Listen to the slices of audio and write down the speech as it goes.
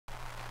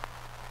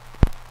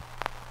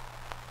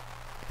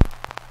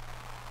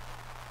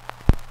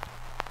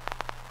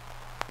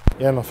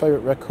Yeah, my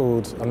favourite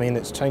record, I mean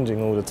it's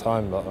changing all the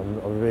time, but I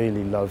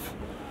really love...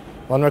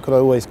 One record I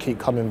always keep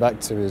coming back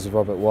to is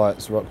Robert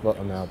Wyatt's Rock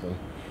Bottom album.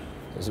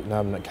 It was an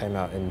album that came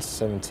out in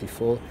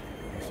 '74,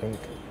 I think.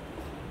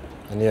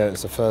 And yeah,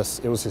 it's the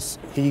first,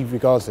 he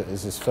regards it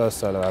as his first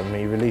solo album.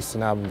 He released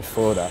an album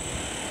before that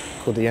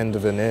called The End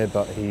of an Ear,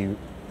 but he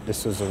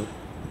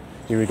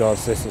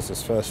regards this as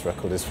his first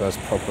record, his first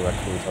proper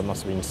record. I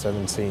must have been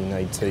 17,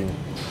 18.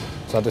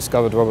 So I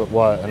discovered Robert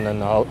Wyatt and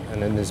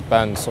then his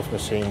band, Soft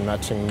Machine,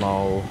 Matching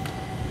Mole,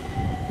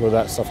 all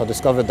that stuff. I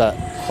discovered that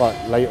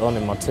quite late on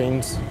in my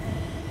teens,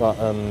 but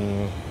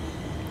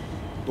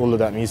all of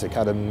that music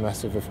had a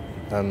massive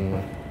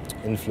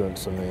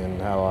influence on me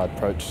and how I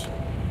approach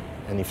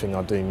anything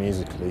I do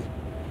musically,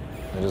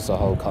 and just the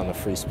whole kind of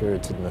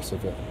free-spiritedness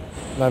of it.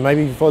 No,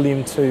 maybe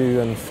Volume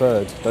 2 and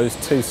Third, those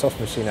two Soft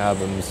Machine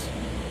albums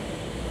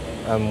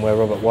where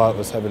Robert Wyatt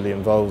was heavily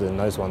involved in,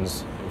 those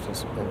ones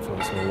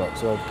influenced me a lot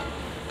as well.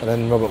 And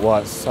then Robert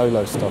Wyatt's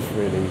solo stuff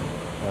really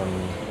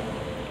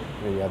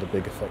had a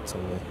big effect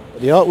on me.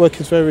 The artwork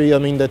is very, I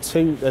mean, they're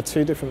two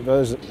different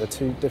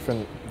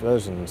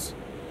versions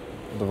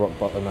of the Rock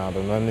Bottom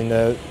album. I mean,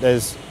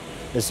 there's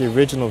the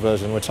original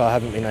version, which I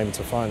haven't been able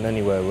to find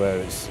anywhere, where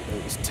it's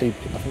two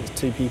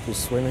people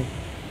swimming.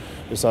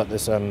 It's like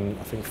this, I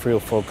think 3 or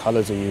 4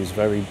 colours are used,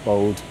 very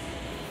bold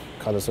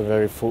colours, are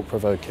very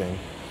thought-provoking.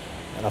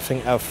 And I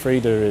think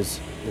Alfreda,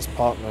 his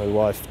partner,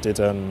 wife, did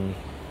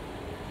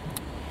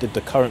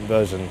the current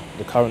version,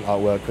 the current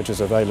artwork, which is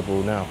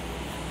available now,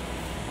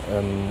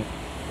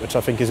 which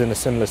I think is in a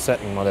similar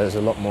setting where there's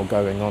a lot more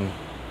going on.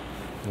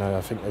 You know,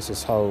 I think there's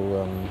this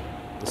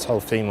whole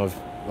theme of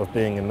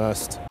being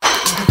immersed